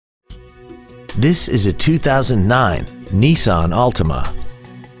This is a 2009 Nissan Altima.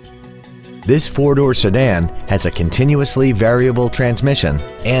 This four-door sedan has a continuously variable transmission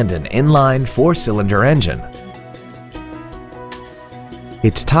and an inline four-cylinder engine.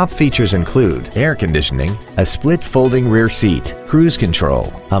 Its top features include air conditioning, a split folding rear seat, cruise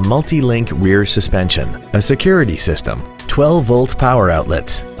control, a multi-link rear suspension, a security system, 12-volt power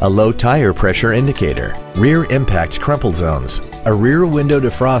outlets, a low tire pressure indicator, rear impact crumple zones, a rear window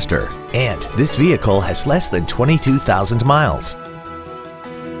defroster, and this vehicle has less than 22,000 miles.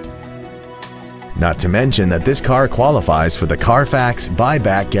 Not to mention that this car qualifies for the Carfax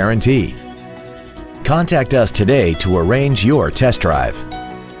buyback guarantee. Contact us today to arrange your test drive.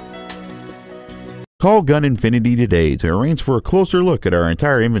 Call Gunn Infiniti today to arrange for a closer look at our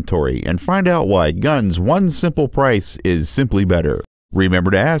entire inventory and find out why Gunn's one simple price is simply better. Remember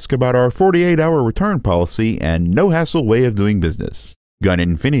to ask about our 48-hour return policy and no-hassle way of doing business. Gunn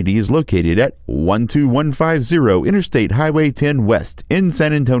Infiniti is located at 12150 Interstate Highway 10 West in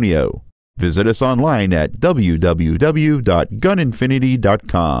San Antonio. Visit us online at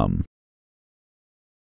www.gunninfiniti.com.